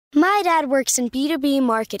My dad works in B2B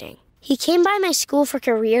marketing. He came by my school for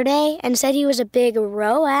career day and said he was a big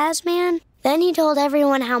ROAS man. Then he told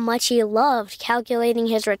everyone how much he loved calculating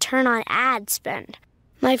his return on ad spend.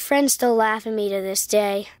 My friends still laugh at me to this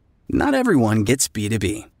day. Not everyone gets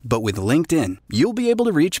B2B, but with LinkedIn, you'll be able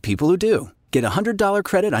to reach people who do. Get a $100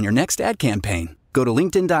 credit on your next ad campaign. Go to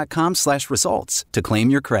linkedin.com/results to claim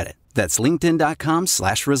your credit. That's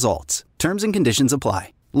linkedin.com/results. Terms and conditions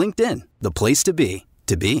apply. LinkedIn, the place to be,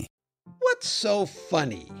 to be. What's so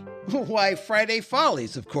funny? Why, Friday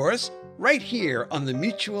Follies, of course, right here on the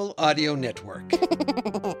Mutual Audio Network.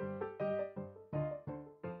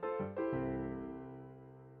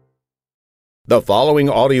 The following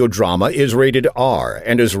audio drama is rated R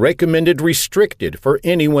and is recommended restricted for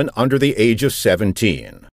anyone under the age of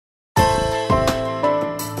 17.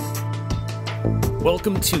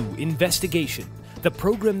 Welcome to Investigation, the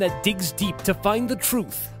program that digs deep to find the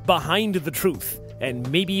truth behind the truth, and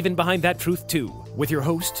maybe even behind that truth too, with your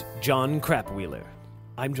host, John Crapwheeler.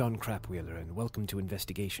 I'm John Crapwheeler, and welcome to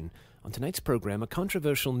Investigation. On tonight's program, a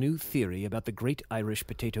controversial new theory about the Great Irish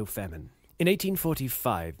Potato Famine. In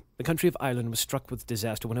 1845, the country of Ireland was struck with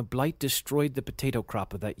disaster when a blight destroyed the potato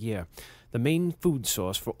crop of that year, the main food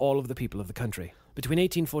source for all of the people of the country. Between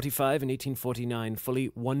 1845 and 1849, fully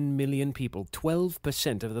 1 million people,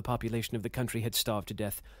 12% of the population of the country, had starved to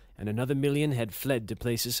death, and another million had fled to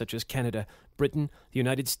places such as Canada, Britain, the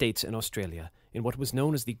United States, and Australia, in what was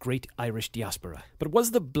known as the Great Irish Diaspora. But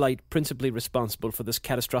was the blight principally responsible for this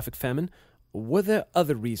catastrophic famine? Or were there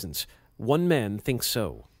other reasons? One man thinks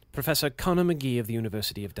so. Professor Conor McGee of the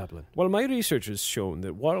University of Dublin. Well, my research has shown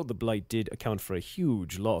that while the blight did account for a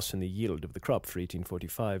huge loss in the yield of the crop for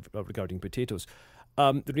 1845 regarding potatoes,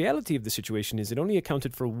 the reality of the situation is it only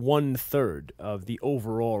accounted for 1/3 of the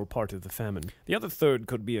overall part of the famine. The other third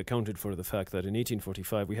could be accounted for the fact that in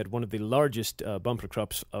 1845 we had one of the largest bumper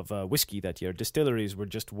crops of whiskey that year. Distilleries were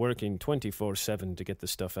just working 24/7 to get the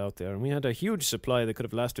stuff out there, and we had a huge supply that could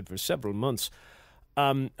have lasted for several months.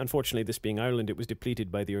 Unfortunately, this being Ireland, it was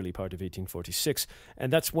depleted by the early part of 1846,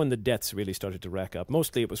 and that's when the deaths really started to rack up.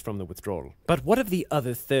 Mostly it was from the withdrawal. But what of the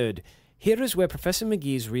other third? Here is where Professor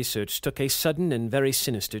McGee's research took a sudden and very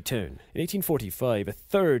sinister turn. In 1845, a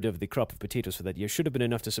third of the crop of potatoes for that year should have been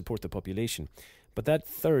enough to support the population, but that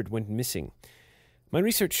third went missing. My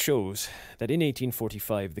research shows that in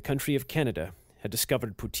 1845, the country of Canada had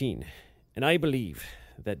discovered poutine, and I believe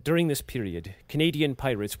that during this period, Canadian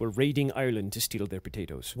pirates were raiding Ireland to steal their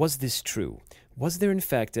potatoes. Was this true? Was there in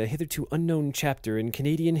fact a hitherto unknown chapter in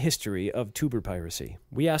Canadian history of tuber piracy?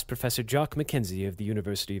 We asked Professor Jock Mackenzie of the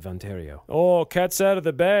University of Ontario. Oh, cat's out of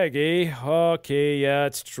the bag, eh? Okay, yeah,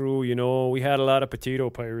 it's true, you know. We had a lot of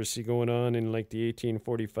potato piracy going on in like the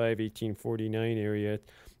 1845, 1849 area.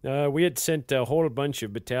 We had sent a whole bunch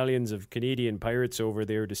of battalions of Canadian pirates over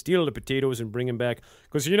there to steal the potatoes and bring them back.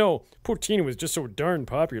 Because, you know, poutine was just so darn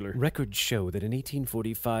popular. Records show that in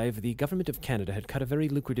 1845, the government of Canada had cut a very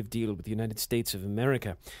lucrative deal with the United States of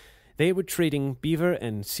America. They were trading beaver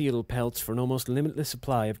and seal pelts for an almost limitless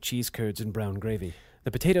supply of cheese curds and brown gravy. The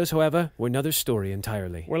potatoes, however, were another story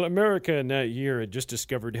entirely. Well, America in that year had just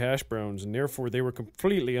discovered hash browns, and therefore they were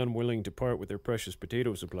completely unwilling to part with their precious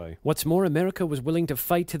potato supply. What's more, America was willing to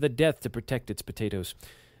fight to the death to protect its potatoes.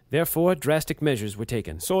 Therefore, drastic measures were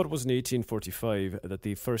taken. So it was in 1845 that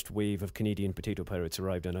the first wave of Canadian potato pirates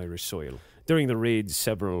arrived on Irish soil. During the raids,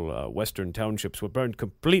 several western townships were burned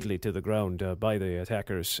completely to the ground by the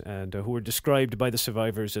attackers, and who were described by the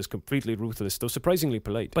survivors as completely ruthless, though surprisingly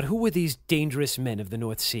polite. But who were these dangerous men of the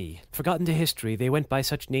North Sea? Forgotten to history, they went by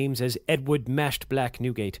such names as Edward Mashed Black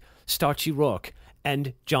Newgate, Starchy Rourke,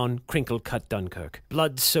 and John Crinkle-Cut Dunkirk.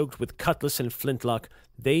 Blood-soaked with cutlass and flintlock,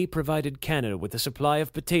 they provided Canada with a supply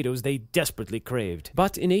of potatoes they desperately craved.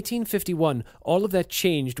 But in 1851, all of that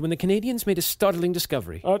changed when the Canadians made a startling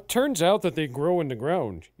discovery. It turns out that they grow in the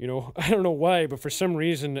ground. You know, I don't know why, but for some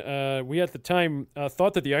reason, we at the time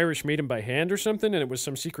thought that the Irish made them by hand or something, and it was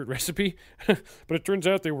some secret recipe. But it turns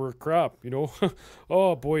out they were a crop, you know.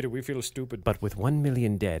 Oh boy, do we feel stupid. But with 1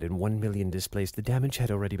 million dead and 1 million displaced, the damage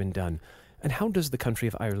had already been done. And how does the country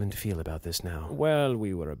of Ireland feel about this now? Well,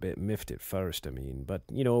 we were a bit miffed at first, but,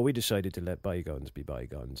 you know, we decided to let bygones be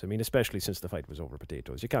bygones. Especially since the fight was over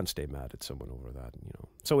potatoes. You can't stay mad at someone over that, you know.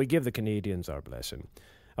 So we give the Canadians our blessing.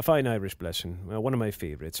 A fine Irish blessing, one of my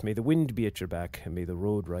favourites. May the wind be at your back, and may the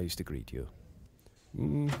road rise to greet you.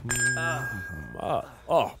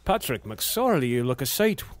 Patrick McSorley, you look a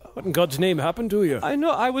sight. What in God's name happened to you? I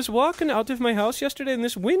know, I was walking out of my house yesterday and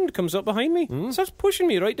this wind comes up behind me. Starts pushing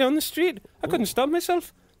me right down the street. I couldn't stop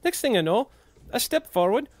myself. Next thing I know, I step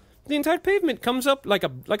forward. The entire pavement comes up like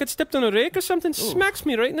it stepped on a rake or something, smacks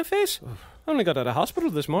me right in the face. Only got out of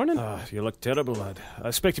hospital this morning. You look terrible, lad. I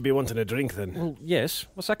expect you'd be wanting a drink then. Well, yes.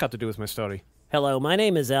 What's that got to do with my story? Hello, my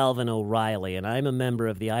name is Alvin O'Reilly, and I'm a member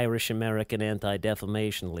of the Irish-American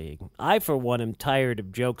Anti-Defamation League. I, for one, am tired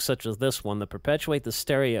of jokes such as this one that perpetuate the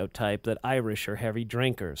stereotype that Irish are heavy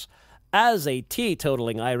drinkers. As a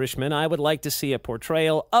teetotaling Irishman, I would like to see a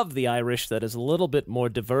portrayal of the Irish that is a little bit more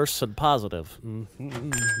diverse and positive.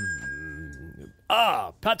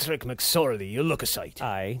 Ah, Patrick McSorley, you look a sight.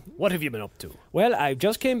 Aye. What have you been up to? Well, I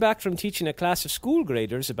just came back from teaching a class of school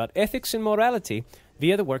graders about ethics and morality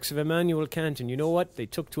via the works of Immanuel Kant, and you know what? They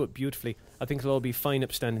took to it beautifully. I think they'll all be fine,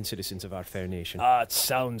 upstanding citizens of our fair nation. Ah, it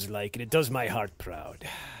sounds like it. It does my heart proud.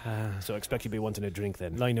 So I expect you'll be wanting a drink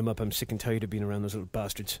then. Line them up. I'm sick and tired of being around those little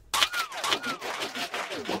bastards.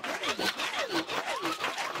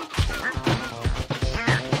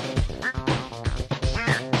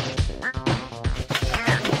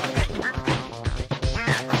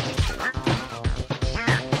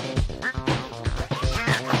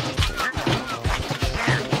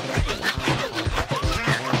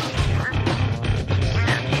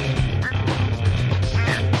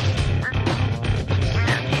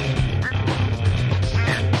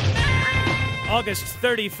 August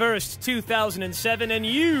 31st, 2007, and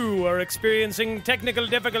you are experiencing technical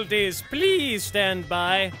difficulties. Please stand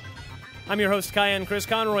by. I'm your host, Kyan Chris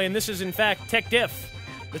Conroy, and this is, in fact, Tech Diff,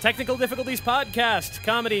 the Technical Difficulties podcast,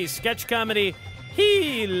 comedy, sketch comedy,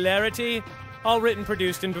 hilarity, all written,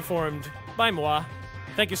 produced, and performed by moi.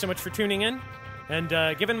 Thank you so much for tuning in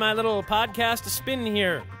and giving my little podcast a spin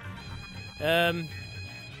here.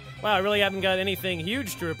 Wow, I really haven't got anything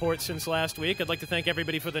huge to report since last week. I'd like to thank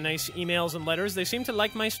everybody for the nice emails and letters. They seem to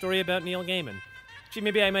like my story about Neil Gaiman. Gee,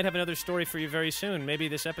 maybe I might have another story for you very soon. Maybe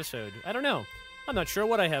this episode. I don't know. I'm not sure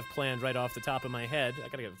what I have planned right off the top of my head. I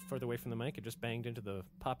gotta get further away from the mic. It just banged into the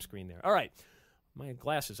pop screen there. All right. My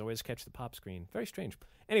glasses always catch the pop screen. Very strange.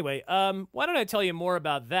 Anyway, why don't I tell you more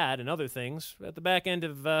about that and other things at the back end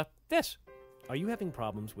of this. Are you having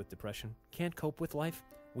problems with depression? Can't cope with life?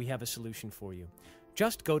 We have a solution for you.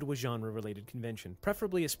 Just go to a genre-related convention,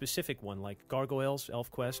 preferably a specific one like Gargoyles,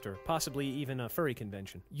 ElfQuest, or possibly even a furry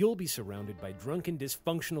convention. You'll be surrounded by drunken,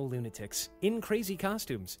 dysfunctional lunatics in crazy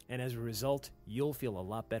costumes, and as a result, you'll feel a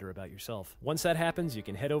lot better about yourself. Once that happens, you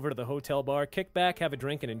can head over to the hotel bar, kick back, have a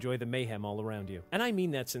drink, and enjoy the mayhem all around you. And I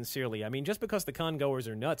mean that sincerely. I mean, just because the con-goers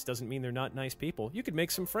are nuts doesn't mean they're not nice people. You could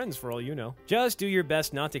make some friends for all you know. Just do your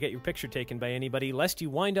best not to get your picture taken by anybody, lest you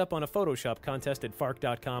wind up on a Photoshop contest at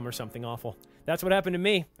fark.com or something awful. That's what happened to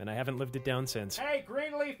me, and I haven't lived it down since. Hey,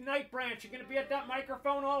 Greenleaf Night Branch, you gonna be at that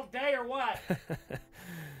microphone all day or what?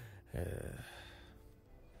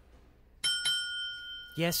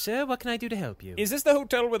 Yes, sir. What can I do to help you? Is this the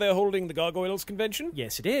hotel where they're holding the Gargoyles convention?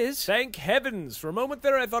 Yes, it is. Thank heavens! For a moment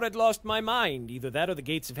there I thought I'd lost my mind. Either that or the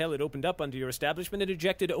gates of hell had opened up under your establishment and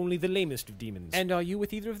ejected only the lamest of demons. And are you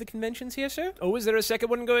with either of the conventions here, sir? Oh, is there a second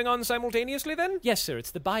one going on simultaneously then? Yes, sir.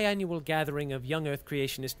 It's the biannual gathering of young Earth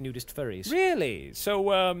creationist nudist furries. Really?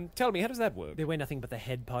 So, tell me, how does that work? They wear nothing but the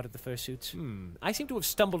head part of the fursuits. I seem to have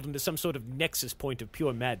stumbled into some sort of nexus point of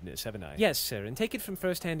pure madness, haven't I? Yes, sir. And take it from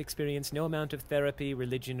first-hand experience, no amount of therapy,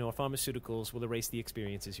 religion, or pharmaceuticals will erase the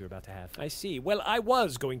experiences you're about to have. I see. Well, I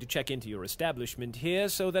was going to check into your establishment here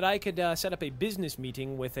so that I could set up a business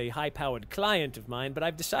meeting with a high-powered client of mine, but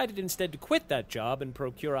I've decided instead to quit that job and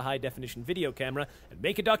procure a high-definition video camera and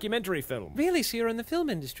make a documentary film. Really? So you're in the film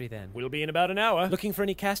industry then? We'll be in about an hour. Looking for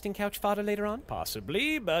any casting couch fodder later on?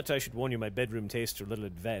 Possibly, but I should warn you my bedroom tastes are a little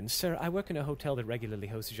advanced. Sir, I work in a hotel that regularly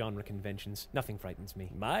hosts genre conventions. Nothing frightens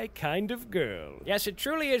me. My kind of girl. Yes, it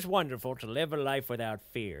truly is wonderful to live a life without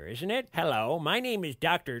fear, isn't it? Hello, my name is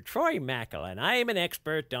Dr. Troy Mackel, and I am an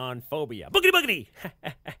expert on phobia. Boogity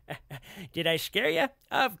boogity! Did I scare you?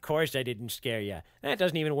 Of course I didn't scare you. That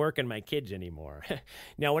doesn't even work on my kids anymore.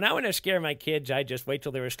 Now, when I want to scare my kids, I just wait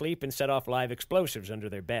till they're asleep and set off live explosives under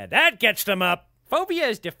their bed. That gets them up! Phobia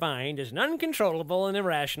is defined as an uncontrollable and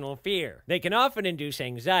irrational fear. They can often induce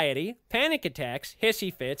anxiety, panic attacks,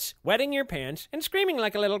 hissy fits, wetting your pants, and screaming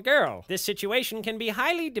like a little girl. This situation can be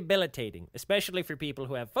highly debilitating, especially for people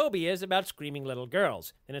who have phobias about screaming little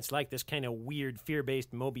girls. And it's like this kind of weird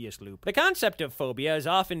fear-based Mobius loop. The concept of phobia is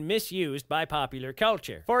often misused by popular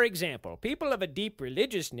culture. For example, people of a deep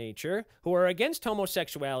religious nature who are against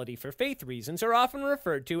homosexuality for faith reasons are often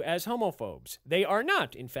referred to as homophobes. They are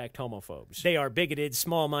not, in fact, homophobes. They are bigoted,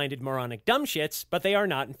 small-minded, moronic dumbshits, but they are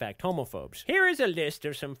not, in fact, homophobes. Here is a list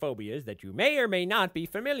of some phobias that you may or may not be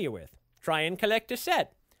familiar with. Try and collect a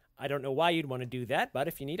set. I don't know why you'd want to do that, but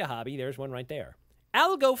if you need a hobby, there's one right there.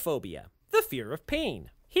 Algophobia, the fear of pain.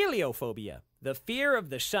 Heliophobia, the fear of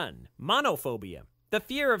the sun. Monophobia, the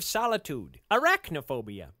fear of solitude.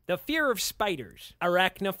 Arachnophobia, the fear of spiders.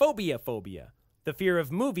 Arachnophobia phobia, the fear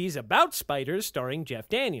of movies about spiders starring Jeff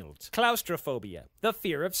Daniels. Claustrophobia, the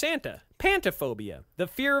fear of Santa. Pantophobia, the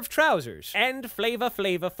fear of trousers. And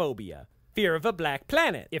flavophobia, fear of a black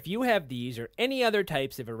planet. If you have these or any other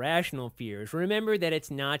types of irrational fears, remember that it's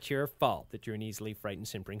not your fault that you're an easily frightened,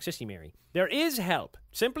 simpering Sissy Mary. There is help.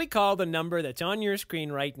 Simply call the number that's on your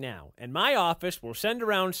screen right now, and my office will send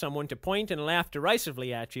around someone to point and laugh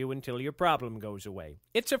derisively at you until your problem goes away.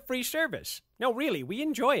 It's a free service. No, really, we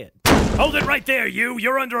enjoy it. Hold it right there, you!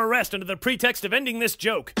 You're under arrest under the pretext of ending this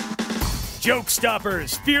joke. Joke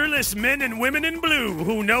stoppers, fearless men and women in blue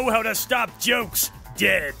who know how to stop jokes.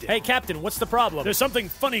 Dead. Hey, Captain, what's the problem? There's something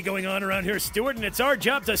funny going on around here, Stuart, and it's our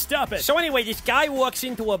job to stop it. So anyway, this guy walks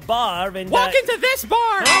into a bar and... Walk into this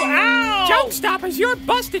bar! Ow! Joke stoppers, you're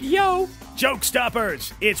busted, yo! Joke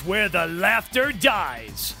stoppers, it's where the laughter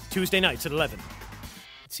dies. Tuesday nights at 11.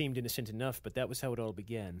 It seemed innocent enough, but that was how it all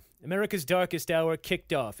began. America's darkest hour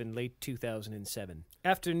kicked off in late 2007.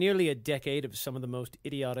 After nearly a decade of some of the most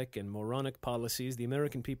idiotic and moronic policies the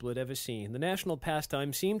American people had ever seen, the national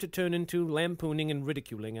pastime seemed to turn into lampooning and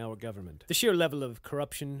ridiculing our government. The sheer level of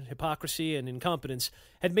corruption, hypocrisy, and incompetence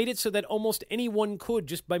had made it so that almost anyone could,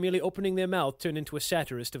 just by merely opening their mouth, turn into a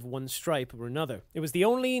satirist of one stripe or another. It was the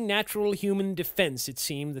only natural human defense, it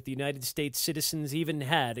seemed, that the United States citizens even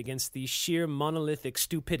had against the sheer monolithic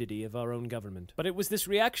stupidity of our own government. But it was this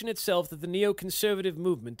reaction itself that the neoconservative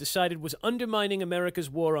movement decided was undermining America's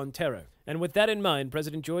war on terror. And with that in mind,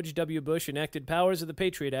 President George W. Bush enacted powers of the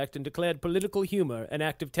Patriot Act and declared political humor an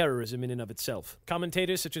act of terrorism in and of itself.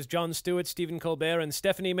 Commentators such as Jon Stewart, Stephen Colbert, and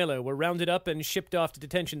Stephanie Miller were rounded up and shipped off to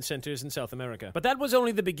detention centers in South America. But that was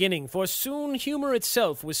only the beginning, for soon humor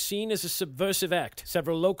itself was seen as a subversive act.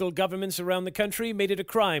 Several local governments around the country made it a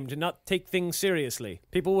crime to not take things seriously.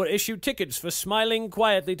 People were issued tickets for smiling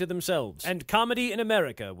quietly to themselves, and comedy in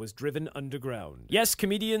America was driven underground. Yes,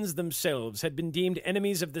 comedians themselves had been deemed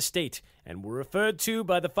enemies of the state, and were referred to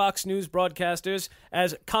by the Fox News broadcasters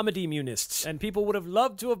as comedy-munists, and people would have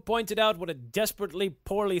loved to have pointed out what a desperately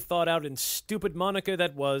poorly thought out and stupid moniker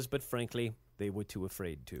that was, but frankly, they were too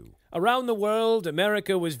afraid to. Around the world,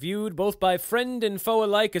 America was viewed both by friend and foe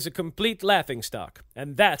alike as a complete laughingstock,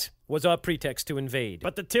 and that was our pretext to invade.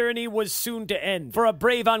 But the tyranny was soon to end, for a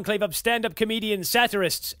brave enclave of stand-up comedians,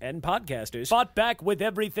 satirists, and podcasters fought back with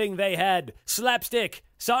everything they had. Slapstick,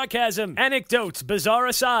 sarcasm, anecdotes, bizarre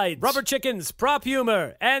asides, rubber chickens, prop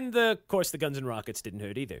humor, and of course the guns and rockets didn't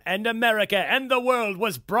hurt either. And America and the world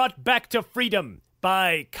was brought back to freedom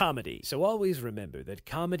by comedy. So always remember that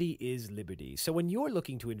comedy is liberty. So when you're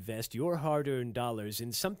looking to invest your hard-earned dollars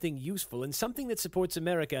in something useful and something that supports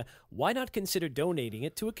America, why not consider donating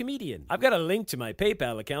it to a comedian? I've got a link to my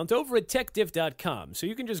PayPal account over at TechDiff.com, so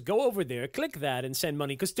you can just go over there, click that, and send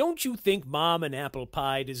money, because don't you think Mom and Apple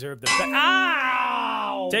Pie deserve the...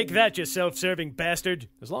 Ow! Take that, you self-serving bastard!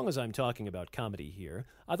 As long as I'm talking about comedy here,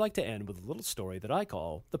 I'd like to end with a little story that I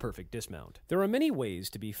call The Perfect Dismount. There are many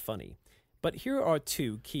ways to be funny, but here are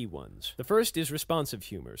two key ones. The first is responsive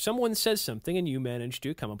humor. Someone says something and you manage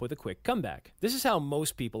to come up with a quick comeback. This is how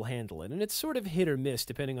most people handle it, and it's sort of hit or miss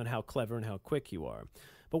depending on how clever and how quick you are.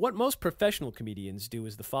 But what most professional comedians do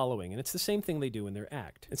is the following, and it's the same thing they do in their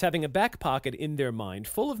act. It's having a back pocket in their mind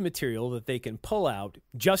full of material that they can pull out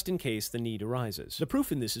just in case the need arises. The proof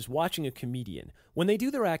in this is watching a comedian. When they do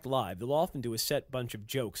their act live, they'll often do a set bunch of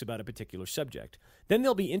jokes about a particular subject. Then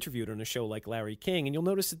they'll be interviewed on a show like Larry King, and you'll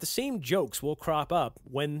notice that the same jokes will crop up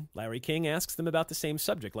when Larry King asks them about the same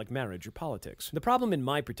subject, like marriage or politics. The problem in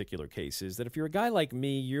my particular case is that if you're a guy like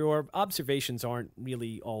me, your observations aren't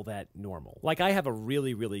really all that normal. Like, I have a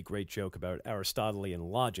really great joke about Aristotelian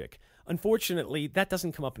logic. Unfortunately, that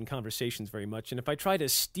doesn't come up in conversations very much, and if I try to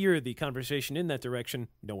steer the conversation in that direction,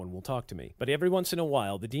 no one will talk to me. But every once in a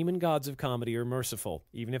while, the demon gods of comedy are merciful,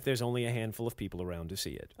 even if there's only a handful of people around to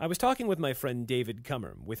see it. I was talking with my friend David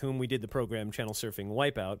Cummer, with whom we did the program Channel Surfing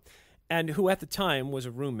Wipeout, and who at the time was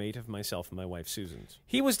a roommate of myself and my wife Susan's.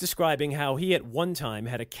 He was describing how he at one time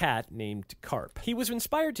had a cat named Carp. He was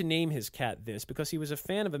inspired to name his cat this because he was a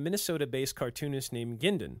fan of a Minnesota-based cartoonist named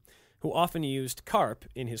Gindin, who often used carp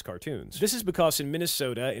in his cartoons. This is because in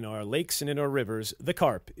Minnesota, in our lakes and in our rivers, the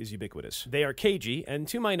carp is ubiquitous. They are cagey and,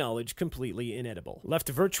 to my knowledge, completely inedible. Left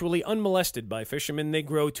virtually unmolested by fishermen, they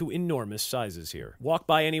grow to enormous sizes here. Walk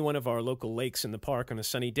by any one of our local lakes in the park on a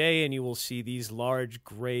sunny day and you will see these large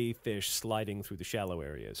gray fish sliding through the shallow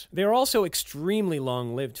areas. They are also extremely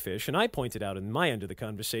long-lived fish, and I pointed out in my end of the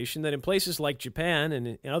conversation that in places like Japan and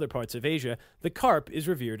in other parts of Asia, the carp is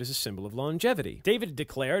revered as a symbol of longevity. David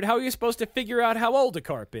declared, how are you supposed to figure out how old a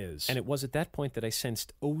carp is? And it was at that point that I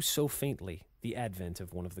sensed, oh so faintly, the advent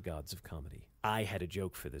of one of the gods of comedy. I had a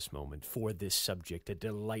joke for this moment, for this subject, a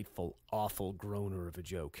delightful, awful groaner of a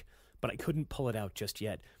joke. But I couldn't pull it out just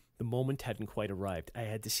yet. The moment hadn't quite arrived. I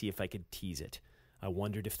had to see if I could tease it. I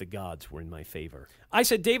wondered if the gods were in my favor. I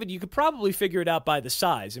said, David, you could probably figure it out by the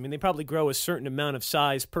size. I mean, they probably grow a certain amount of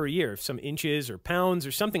size per year, some inches or pounds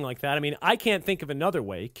or something like that. I mean, I can't think of another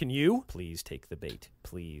way. Can you? Please take the bait.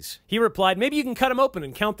 Please. He replied, maybe you can cut them open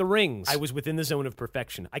and count the rings. I was within the zone of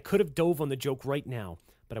perfection. I could have dove on the joke right now,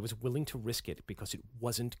 but I was willing to risk it because it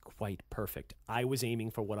wasn't quite perfect. I was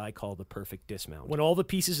aiming for what I call the perfect dismount. When all the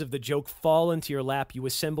pieces of the joke fall into your lap, you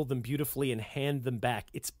assemble them beautifully and hand them back.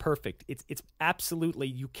 It's perfect. It's absolutely,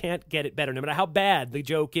 you can't get it better, no matter how bad the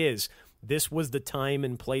joke is. This was the time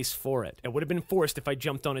and place for it. It would have been forced if I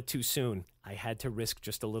jumped on it too soon. I had to risk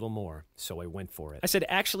just a little more, so I went for it. I said,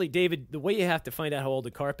 actually, David, the way you have to find out how old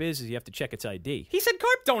a carp is you have to check its ID. He said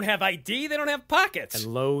carp don't have ID, they don't have pockets.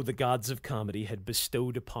 And lo, the gods of comedy had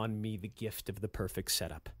bestowed upon me the gift of the perfect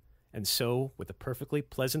setup. And so, with a perfectly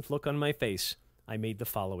pleasant look on my face, I made the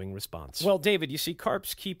following response. Well, David, you see,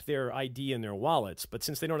 carps keep their ID in their wallets, but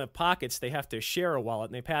since they don't have pockets, they have to share a wallet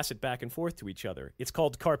and they pass it back and forth to each other. It's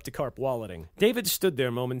called carp-to-carp walleting. David stood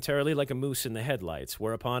there momentarily like a moose in the headlights,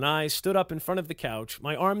 whereupon I stood up in front of the couch,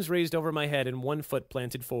 my arms raised over my head and one foot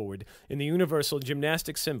planted forward in the universal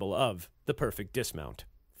gymnastic symbol of the perfect dismount.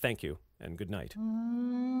 Thank you, and good night.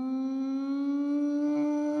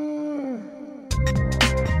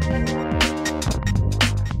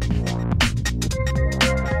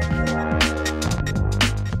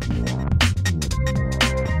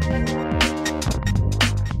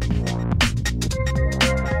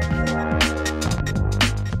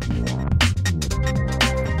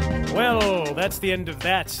 Well, that's the end of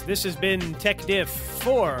that. This has been Tech Diff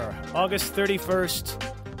for August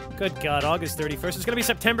 31st. Good God, August 31st. It's going to be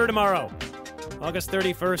September tomorrow. August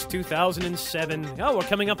 31st, 2007. Oh, we're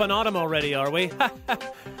coming up on autumn already, are we?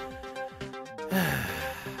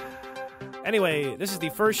 Anyway, this is the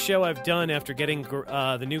first show I've done after getting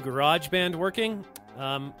the new GarageBand working.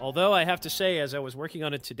 Although I have to say, as I was working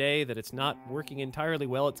on it today, that it's not working entirely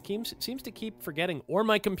well. It seems to keep forgetting, or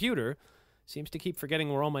my computer seems to keep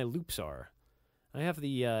forgetting where all my loops are. I have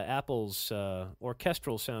the Apple's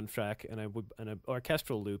orchestral soundtrack and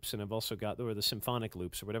orchestral loops, and I've also got the symphonic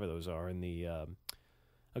loops or whatever those are. And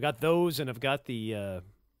I've got those, and I've got the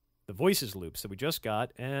voices loops that we just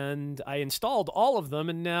got, and I installed all of them,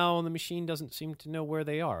 and now the machine doesn't seem to know where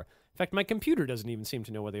they are. In fact, my computer doesn't even seem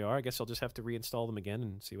to know where they are. I guess I'll just have to reinstall them again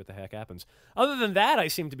and see what the heck happens. Other than that, I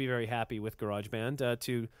seem to be very happy with GarageBand.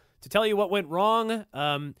 To tell you what went wrong,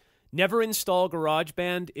 never install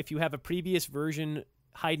GarageBand if you have a previous version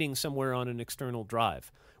hiding somewhere on an external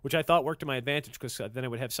drive, which I thought worked to my advantage because then I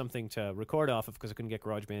would have something to record off of because I couldn't get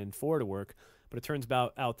GarageBand 4 to work. But it turns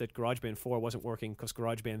out that GarageBand 4 wasn't working because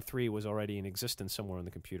GarageBand 3 was already in existence somewhere on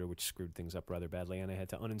the computer, which screwed things up rather badly, and I had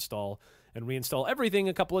to uninstall and reinstall everything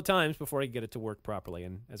a couple of times before I could get it to work properly.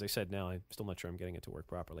 And as I said, now I'm still not sure I'm getting it to work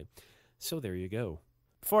properly. So there you go.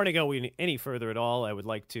 Before I go any further at all, I would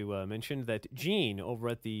like to mention that Gene over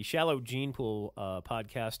at the Shallow Gene Pool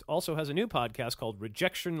podcast also has a new podcast called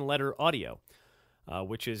Rejection Letter Audio,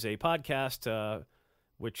 which is a podcast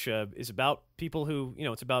which is about people who,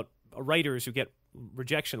 it's about writers who get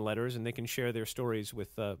rejection letters and they can share their stories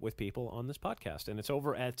with people on this podcast. And it's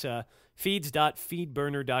over at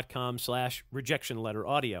feeds.feedburner.com/rejection letter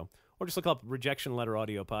audio, or just look up Rejection Letter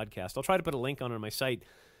Audio Podcast. I'll try to put a link on my site.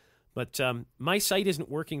 But my site isn't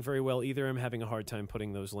working very well either. I'm having a hard time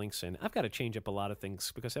putting those links in. I've got to change up a lot of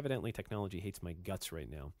things because evidently technology hates my guts right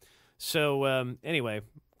now. So anyway,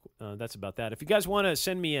 that's about that. If you guys want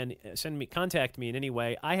to contact me in any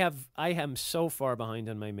way, I am so far behind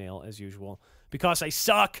on my mail as usual because I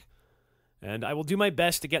suck. And I will do my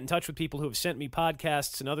best to get in touch with people who have sent me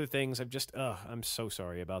podcasts and other things. I'm so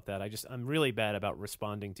sorry about that. I'm really bad about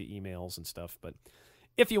responding to emails and stuff, but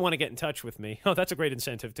if you want to get in touch with me, that's a great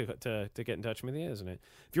incentive to get in touch with me, isn't it?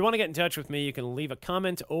 If you want to get in touch with me, you can leave a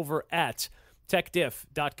comment over at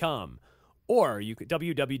techdiff.com or you could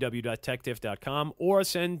www.techdiff.com or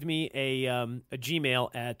send me a Gmail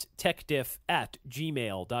at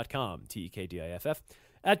techdiff@gmail.com, TEKDIFF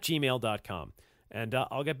 @gmail.com. And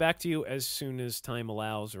I'll get back to you as soon as time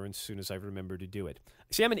allows or as soon as I remember to do it.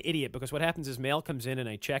 See, I'm an idiot because what happens is mail comes in and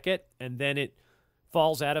I check it and then it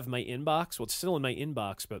falls out of my inbox. Well, it's still in my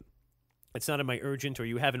inbox, but it's not in my urgent or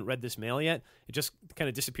you haven't read this mail yet. It just kind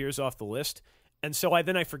of disappears off the list. And so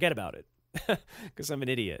I forget about it because I'm an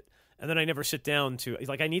idiot. And then I never sit down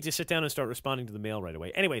I need to sit down and start responding to the mail right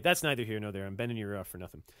away. Anyway, that's neither here nor there. I'm bending your ear off for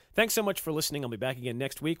nothing. Thanks so much for listening. I'll be back again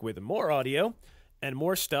next week with more audio. and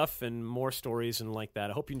more stuff and more stories and like that.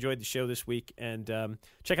 I hope you enjoyed the show this week. And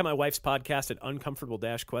check out my wife's podcast at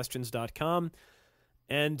uncomfortable-questions.com.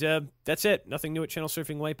 And that's it. Nothing new at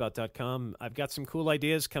channelsurfingwipeout.com. I've got some cool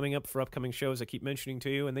ideas coming up for upcoming shows I keep mentioning to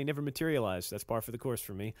you, and they never materialize. That's par for the course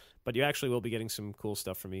for me. But you actually will be getting some cool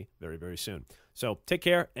stuff from me very, very soon. So take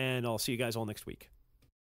care, and I'll see you guys all next week.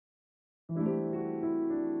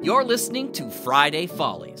 You're listening to Friday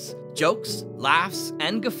Follies. Jokes, laughs,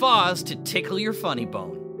 and guffaws to tickle your funny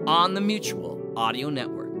bone on the Mutual Audio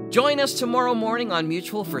Network. Join us tomorrow morning on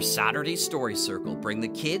Mutual for Saturday's Story Circle. Bring the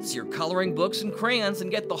kids, your coloring books, and crayons, and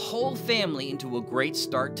get the whole family into a great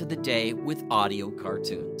start to the day with audio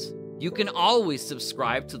cartoons. You can always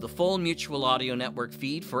subscribe to the full Mutual Audio Network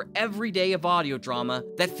feed for every day of audio drama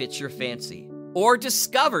that fits your fancy. Or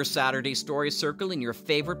discover Saturday Story Circle in your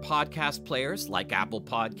favorite podcast players like Apple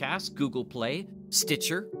Podcasts, Google Play,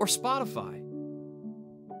 Stitcher, or Spotify.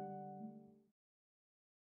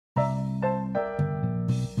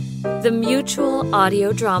 The Mutual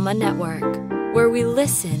Audio Drama Network, where we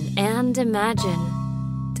listen and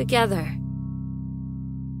imagine together.